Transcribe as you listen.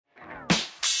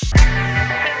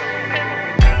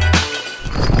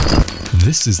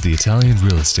This is the Italian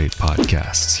Real Estate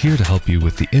Podcast, here to help you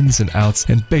with the ins and outs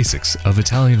and basics of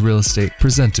Italian real estate,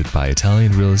 presented by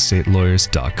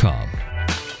ItalianRealEstateLawyers.com.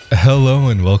 Hello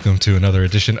and welcome to another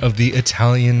edition of the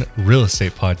Italian Real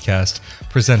Estate Podcast,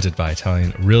 presented by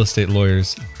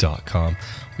ItalianRealEstateLawyers.com.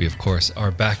 We, of course, are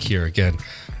back here again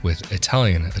with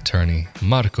Italian attorney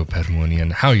Marco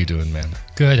Permunian. How are you doing, man?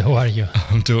 Good. How are you?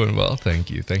 I'm doing well, thank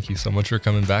you. Thank you so much for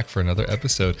coming back for another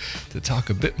episode to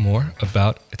talk a bit more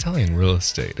about Italian real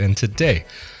estate. And today,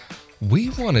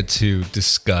 we wanted to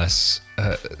discuss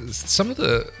some of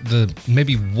the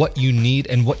maybe what you need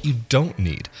and what you don't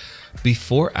need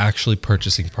before actually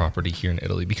purchasing property here in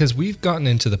Italy, because we've gotten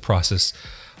into the process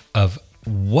of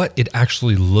what it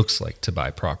actually looks like to buy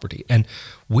property. And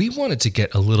we wanted to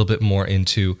get a little bit more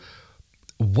into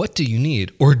what do you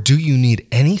need, or do you need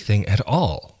anything at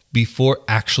all before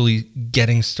actually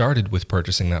getting started with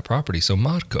purchasing that property. So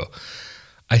Marco,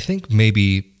 I think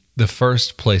maybe the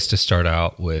first place to start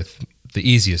out with, the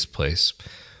easiest place,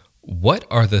 what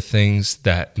are the things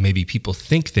that maybe people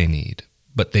think they need,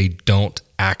 but they don't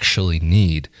actually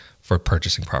need for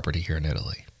purchasing property here in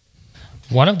Italy?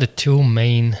 One of the two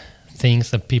main things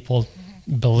that people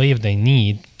believe they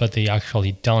need, but they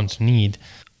actually don't need,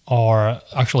 are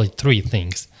actually three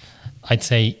things. I'd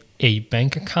say a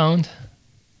bank account,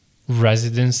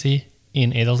 residency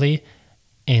in Italy,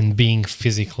 and being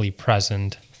physically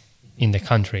present in the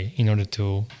country in order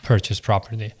to purchase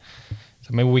property.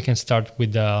 So maybe we can start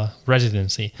with the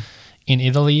residency. In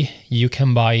Italy, you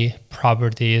can buy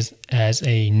properties as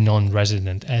a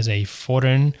non-resident, as a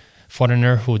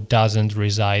foreigner who doesn't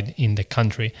reside in the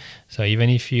country. So even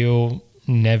if you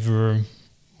never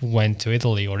went to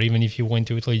Italy, or even if you went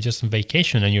to Italy just on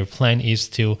vacation and your plan is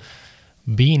to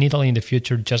be in Italy in the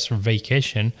future just for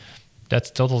vacation, that's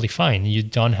totally fine. You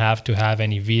don't have to have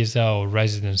any visa or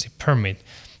residency permit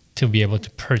to be able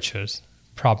to purchase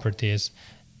properties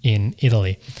in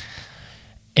Italy.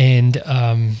 And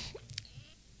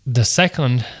the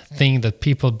second thing that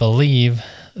people believe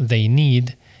they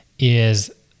need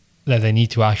is that they need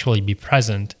to actually be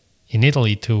present in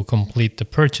Italy to complete the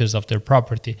purchase of their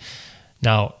property.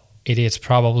 Now, it is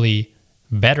probably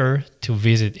better to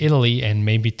visit Italy and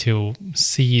maybe to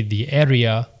see the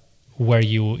area where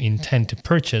you intend to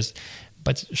purchase,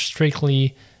 but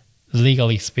strictly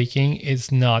legally speaking,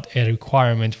 it's not a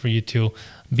requirement for you to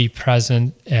be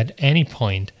present at any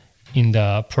point in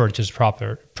the purchase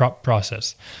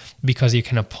process, because you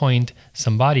can appoint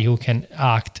somebody who can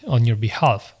act on your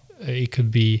behalf. It could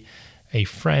be a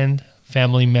friend,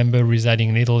 family member residing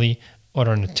in Italy, or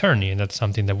an attorney, and that's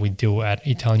something that we do at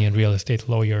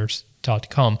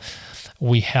ItalianRealEstateLawyers.com.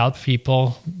 We help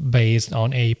people based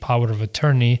on a power of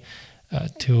attorney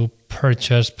to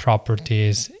purchase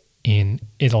properties in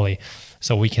Italy.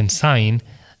 So we can sign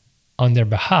on their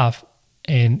behalf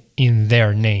and in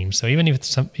their name. So even if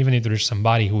there's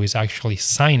somebody who is actually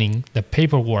signing the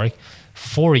paperwork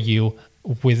for you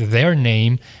with their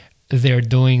name, they're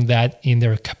doing that in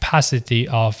their capacity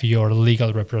of your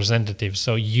legal representative.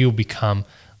 So you become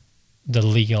the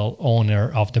legal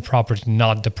owner of the property,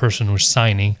 not the person who's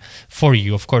signing for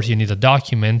you. Of course, you need a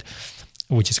document,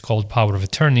 which is called power of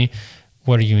attorney,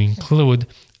 where you include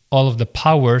all of the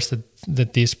powers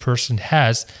that this person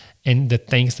has and the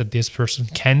things that this person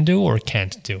can do or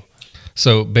can't do.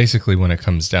 So basically, when it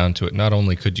comes down to it, not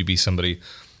only could you be somebody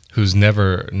who's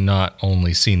never not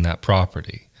only seen that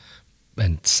property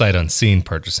and sight unseen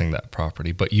purchasing that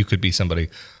property, but you could be somebody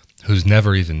who's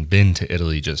never even been to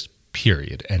Italy, just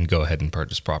period, and go ahead and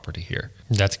purchase property here.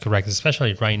 That's correct,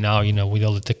 especially right now, with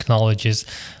all the technologies,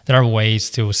 there are ways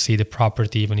to see the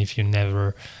property even if you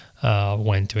never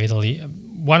went to Italy.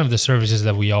 One of the services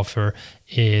that we offer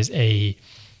is a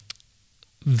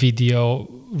video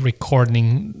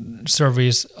recording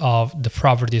service of the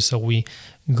property. So we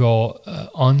go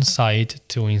on site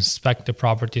to inspect the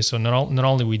property. So not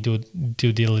only we do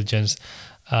due diligence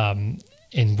and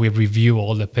we review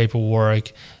all the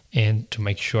paperwork and to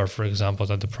make sure, for example,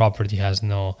 that the property has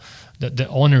the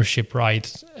ownership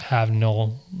rights have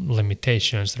no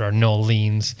limitations, there are no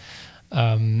liens,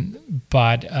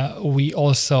 but we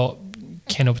also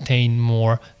can obtain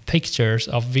more pictures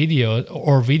of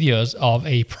videos of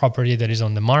a property that is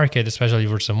on the market, especially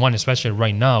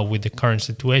right now with the current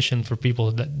situation for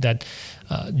people that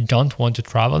don't want to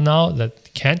travel now,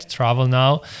 that can't travel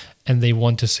now, and they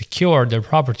want to secure their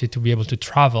property to be able to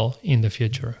travel in the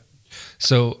future.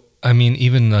 So, I mean,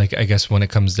 even I guess when it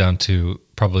comes down to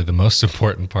probably the most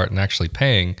important part in actually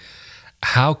paying,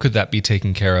 how could that be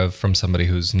taken care of from somebody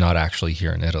who's not actually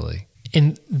here in Italy?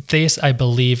 And this, I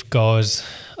believe, goes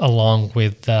along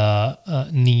with the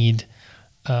need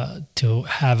to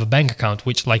have a bank account,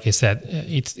 which, like I said,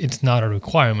 it's not a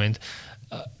requirement.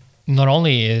 Not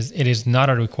only is it not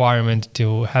a requirement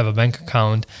to have a bank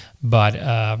account, but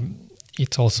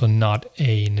it's also not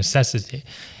a necessity,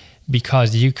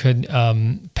 because you could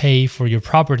pay for your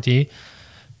property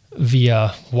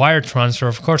via wire transfer.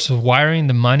 Of course, wiring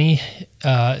the money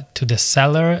to the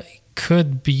seller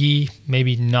could be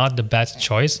maybe not the best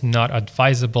choice, not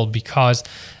advisable, because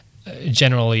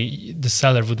generally the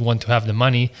seller would want to have the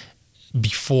money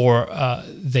before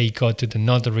they go to the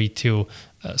notary to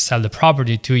sell the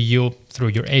property to you through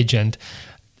your agent.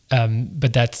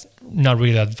 But that's not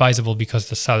really advisable, because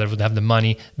the seller would have the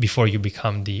money before you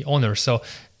become the owner. So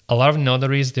a lot of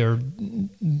notaries,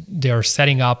 they're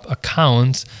setting up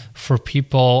accounts for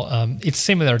people. It's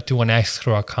similar to an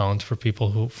escrow account for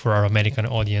people who, for our American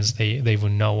audience, they will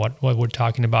know what we're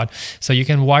talking about. So you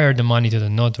can wire the money to the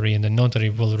notary, and the notary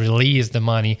will release the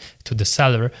money to the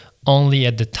seller only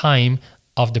at the time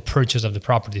of the purchase of the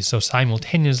property. So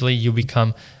simultaneously, you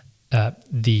become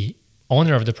the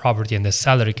owner of the property, and the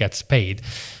seller gets paid.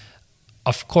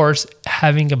 Of course,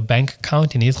 having a bank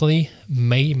account in Italy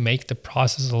may make the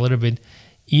process a little bit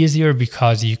easier,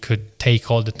 because you could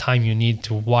take all the time you need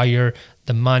to wire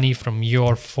the money from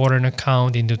your foreign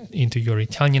account into your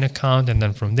Italian account, and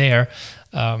then from there,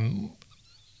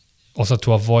 also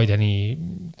to avoid any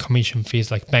commission fees,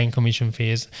 like bank commission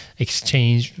fees,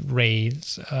 exchange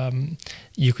rates,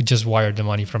 you could just wire the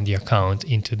money from the account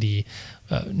into the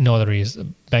notary's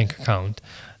bank account,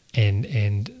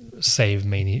 and save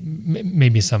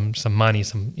maybe some money,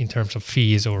 some in terms of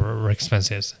fees or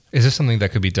expenses. Is this something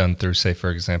that could be done through, say, for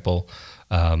example,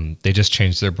 they just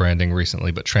changed their branding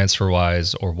recently, but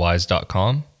TransferWise or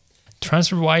Wise.com?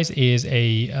 TransferWise is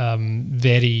a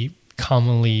very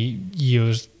commonly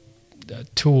used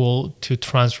tool to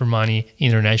transfer money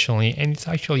internationally, and it's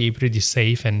actually a pretty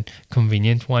safe and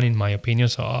convenient one, in my opinion.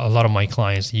 So a lot of my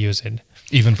clients use it.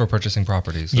 Even for purchasing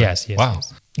properties? Yes. Wow.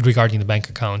 Yes. Regarding the bank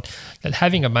account, that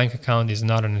having a bank account is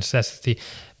not a necessity,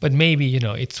 but maybe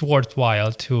it's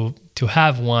worthwhile to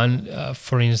have one.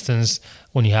 For instance,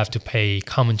 when you have to pay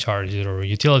common charges or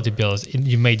utility bills,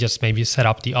 you may just maybe set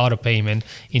up the auto payment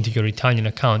into your Italian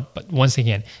account. But once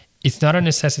again, it's not a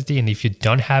necessity, and if you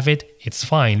don't have it, it's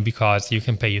fine, because you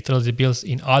can pay utility bills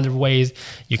in other ways.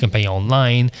 You can pay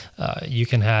online. You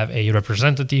can have a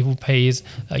representative who pays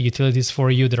utilities for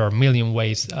you. There are a million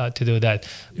ways to do that.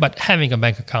 But having a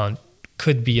bank account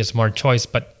could be a smart choice.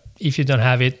 But if you don't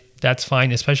have it, that's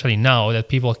fine, especially now that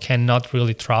people cannot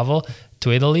really travel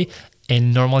to Italy.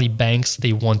 And normally banks,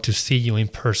 they want to see you in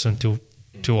person to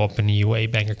open you a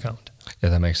bank account. Yeah,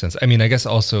 that makes sense. I mean, I guess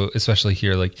also, especially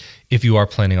here, like if you are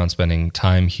planning on spending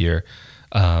time here,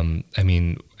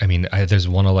 there's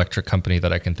one electric company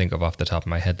that I can think of off the top of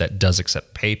my head that does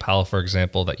accept PayPal, for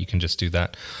example, that you can just do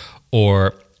that.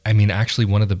 Or, actually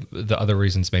one of the other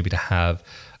reasons maybe to have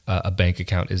a bank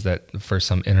account is that for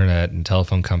some internet and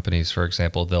telephone companies, for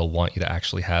example, they'll want you to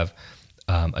actually have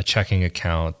a checking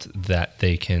account that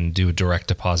they can do a direct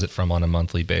deposit from on a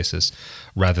monthly basis,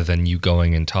 rather than you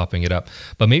going and topping it up.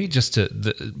 But maybe just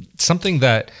something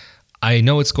that I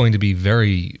know it's going to be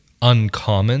very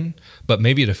uncommon, but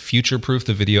maybe to future-proof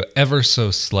the video ever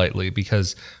so slightly,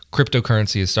 because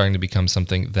cryptocurrency is starting to become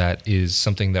something that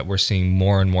we're seeing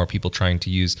more and more people trying to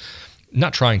use,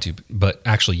 not trying to, but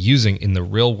actually using in the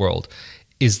real world.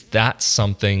 Is that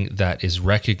something that is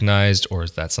recognized, or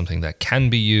is that something that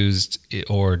can be used,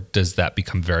 or does that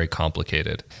become very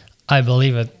complicated? I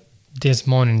believe at this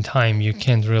moment in time, you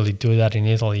can't really do that in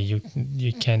Italy.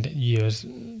 You can't use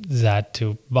that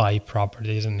to buy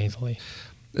properties in Italy.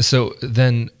 So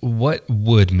then what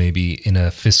would maybe in a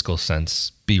fiscal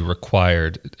sense be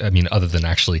required, other than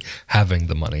actually having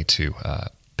the money to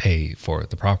pay for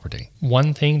the property?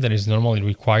 One thing that is normally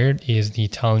required is the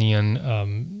Italian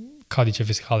Codice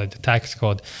Fiscale, the tax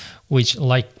code, which,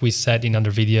 like we said in other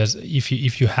videos,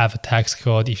 if you have a tax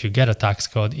code, if you get a tax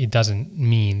code, it doesn't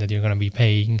mean that you're going to be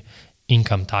paying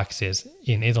income taxes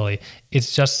in Italy.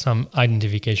 It's just some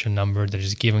identification number that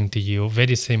is given to you,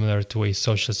 very similar to a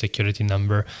social security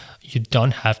number. You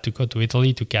don't have to go to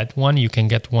Italy to get one. You can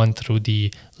get one through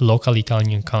the local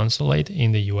Italian consulate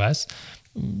in the US.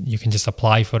 You can just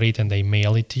apply for it and they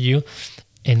mail it to you.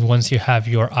 And once you have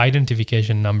your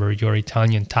identification number, your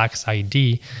Italian tax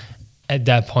ID, at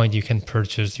that point you can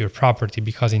purchase your property,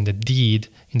 because in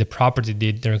the property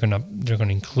deed, they're gonna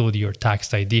include your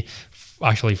tax ID,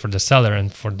 actually for the seller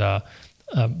and for the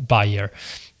buyer.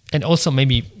 And also,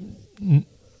 maybe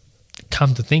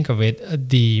come to think of it,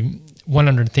 the one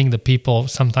other thing that people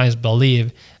sometimes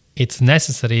believe it's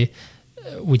necessary,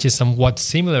 which is somewhat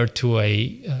similar to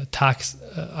a tax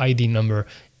ID number,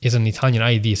 is an Italian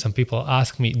ID. Some people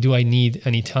ask me, do I need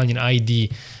an Italian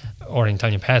ID or an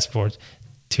Italian passport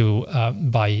to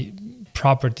buy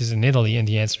properties in Italy? And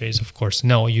the answer is, of course,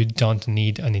 no, you don't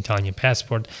need an Italian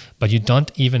passport, but you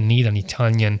don't even need an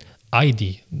Italian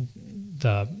ID,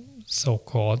 the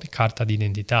so-called carta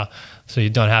d'identità. So you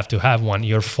don't have to have one.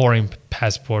 Your foreign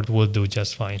passport will do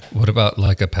just fine. What about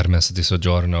like a permesso di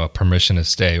soggiorno, a permission to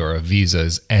stay, or a visa?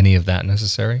 Is any of that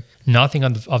necessary? Nothing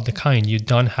of the kind. You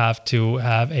don't have to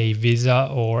have a visa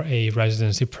or a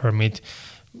residency permit,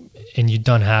 and you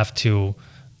don't have to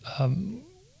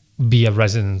be a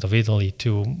resident of Italy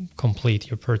to complete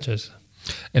your purchase.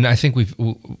 And I think we've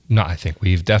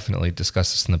definitely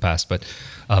discussed this in the past, but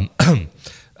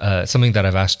something that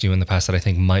I've asked you in the past that I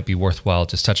think might be worthwhile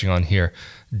just touching on here: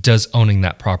 does owning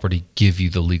that property give you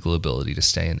the legal ability to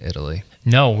stay in Italy?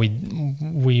 No,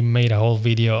 we made a whole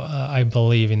video, I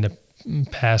believe, in the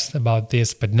past about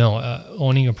this, but no,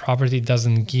 owning a property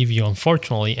doesn't give you,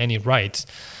 unfortunately, any rights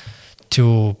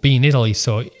to be in Italy.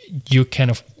 So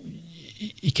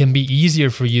it can be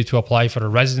easier for you to apply for a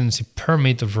residency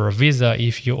permit or for a visa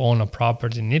if you own a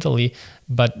property in Italy,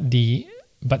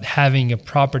 but having a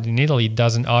property in Italy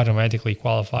doesn't automatically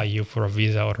qualify you for a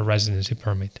visa or a residency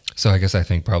permit. So I guess I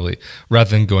think probably, rather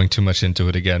than going too much into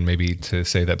it again, maybe to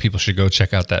say that people should go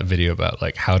check out that video about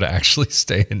like how to actually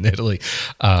stay in Italy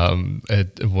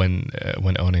when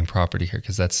owning property here,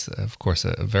 because that's of course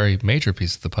a very major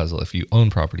piece of the puzzle. If you own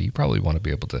property, you probably want to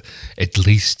be able to at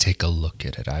least take a look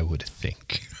at it, I would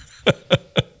think.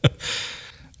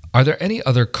 Are there any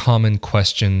other common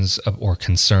questions or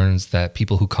concerns that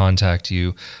people who contact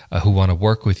you, who want to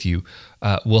work with you,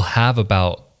 will have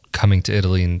about coming to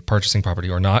Italy and purchasing property,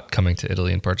 or not coming to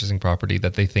Italy and purchasing property,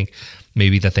 that they think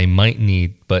maybe that they might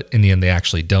need, but in the end they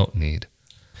actually don't need?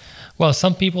 Well,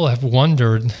 some people have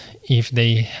wondered if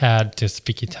they had to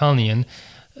speak Italian,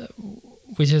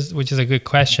 which is a good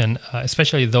question,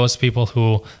 especially those people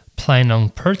who plan on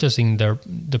purchasing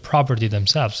the property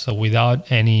themselves. So without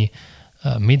any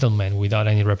middlemen, without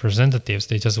any representatives,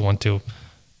 they just want to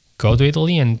go to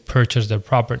Italy and purchase their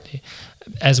property.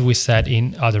 As we said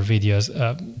in other videos,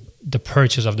 the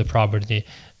purchase of the property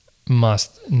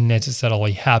must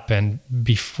necessarily happen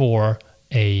before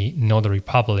a notary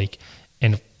public.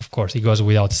 And of course, it goes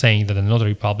without saying that the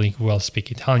notary public will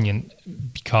speak Italian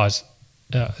because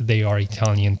they are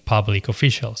Italian public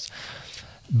officials.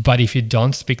 But if you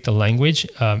don't speak the language,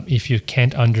 if you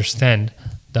can't understand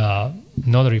the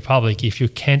notary public, if you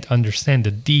can't understand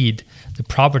the deed, the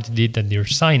property deed that you're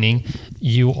signing,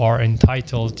 you are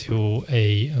entitled to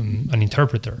an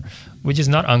interpreter, which is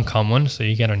not uncommon. So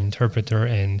you get an interpreter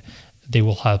and they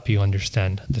will help you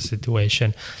understand the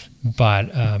situation.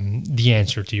 But the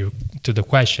answer to the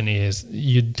question is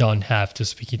you don't have to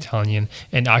speak Italian.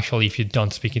 And actually, if you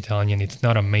don't speak Italian, it's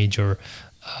not a major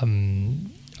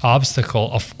obstacle.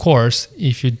 Of course,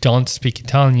 if you don't speak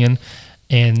Italian,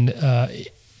 and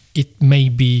it may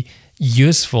be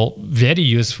useful, very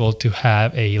useful, to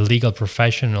have a legal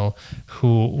professional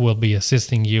who will be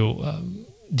assisting you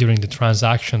during the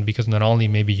transaction, because not only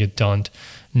maybe you don't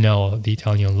know the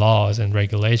Italian laws and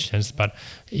regulations, but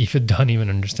if you don't even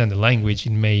understand the language,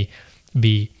 it may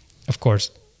be, of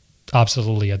course,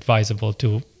 absolutely advisable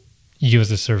to use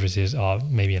the services of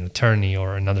maybe an attorney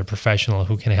or another professional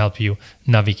who can help you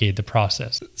navigate the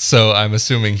process. So I'm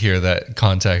assuming here that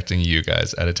contacting you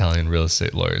guys at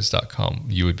ItalianRealEstateLawyers.com,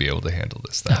 you would be able to handle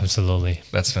this then. Absolutely.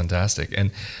 That's fantastic. And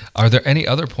are there any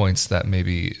other points that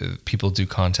maybe people do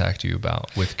contact you about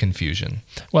with confusion?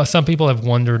 Well, some people have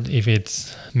wondered if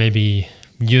it's maybe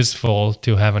useful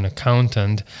to have an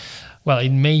accountant. Well,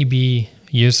 it may be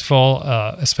useful,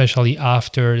 especially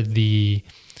after the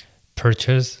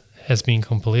purchase has been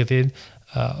completed,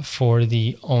 for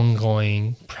the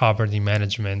ongoing property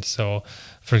management. So,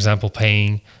 for example,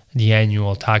 paying the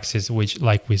annual taxes, which,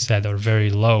 like we said, are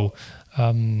very low,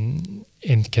 and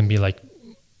can be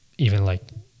even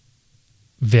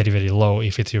very, very low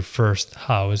if it's your first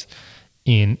house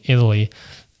in Italy.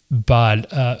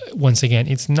 But once again,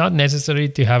 it's not necessary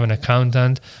to have an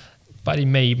accountant, but it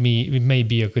may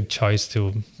be a good choice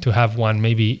to have one,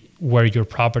 maybe where your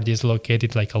property is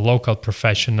located, like a local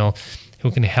professional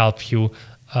who can help you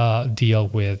deal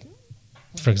with,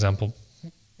 for example,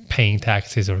 paying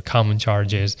taxes or common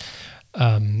charges.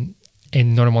 And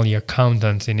normally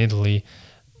accountants in Italy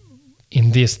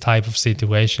in this type of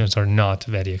situations are not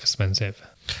very expensive.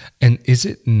 And is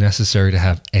it necessary to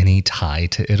have any tie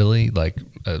to Italy, like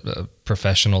a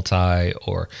professional tie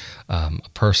or a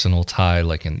personal tie,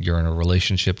 like you're in a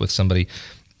relationship with somebody,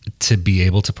 to be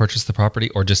able to purchase the property,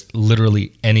 or just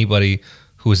literally anybody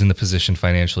who is in the position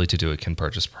financially to do it can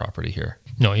purchase property here?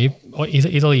 No,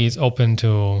 Italy is open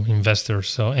to investors.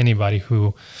 So anybody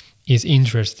who is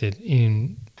interested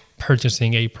in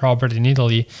purchasing a property in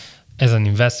Italy as an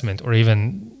investment or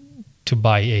even to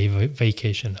buy a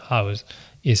vacation house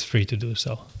is free to do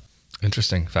so.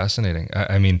 Interesting. Fascinating.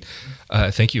 I mean,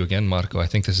 thank you again, Marco. I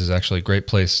think this is actually a great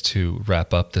place to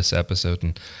wrap up this episode.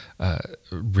 And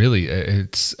really,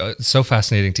 it's so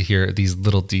fascinating to hear these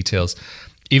little details,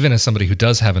 even as somebody who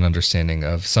does have an understanding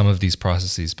of some of these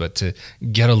processes, but to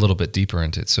get a little bit deeper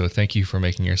into it. So thank you for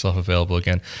making yourself available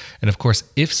again. And of course,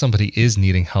 if somebody is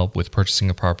needing help with purchasing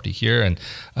a property here and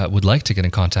would like to get in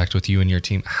contact with you and your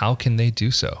team, how can they do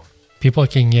so? People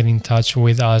can get in touch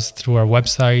with us through our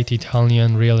website,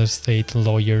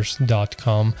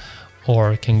 italianrealestatelawyers.com,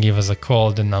 or can give us a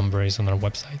call. The number is on our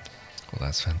website. Well,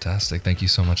 that's fantastic. Thank you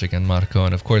so much again, Marco.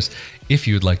 And of course, if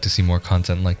you'd like to see more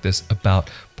content like this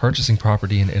about purchasing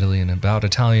property in Italy and about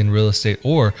Italian real estate,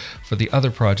 or for the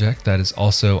other project that is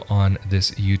also on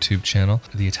this YouTube channel,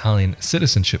 the Italian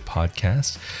Citizenship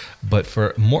Podcast, but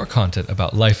for more content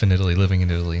about life in Italy, living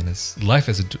in Italy, and his life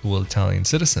as a dual Italian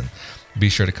citizen, be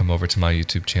sure to come over to my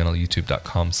YouTube channel,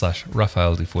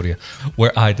 youtube.com/Rafael Di Furia,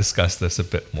 where I discuss this a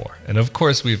bit more. And of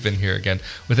course, we've been here again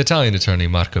with Italian attorney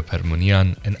Marco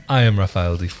Permunian, and I am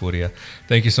Rafael Di Furia.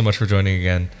 Thank you so much for joining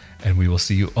again, and we will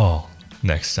see you all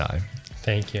next time.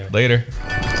 Thank you. Later.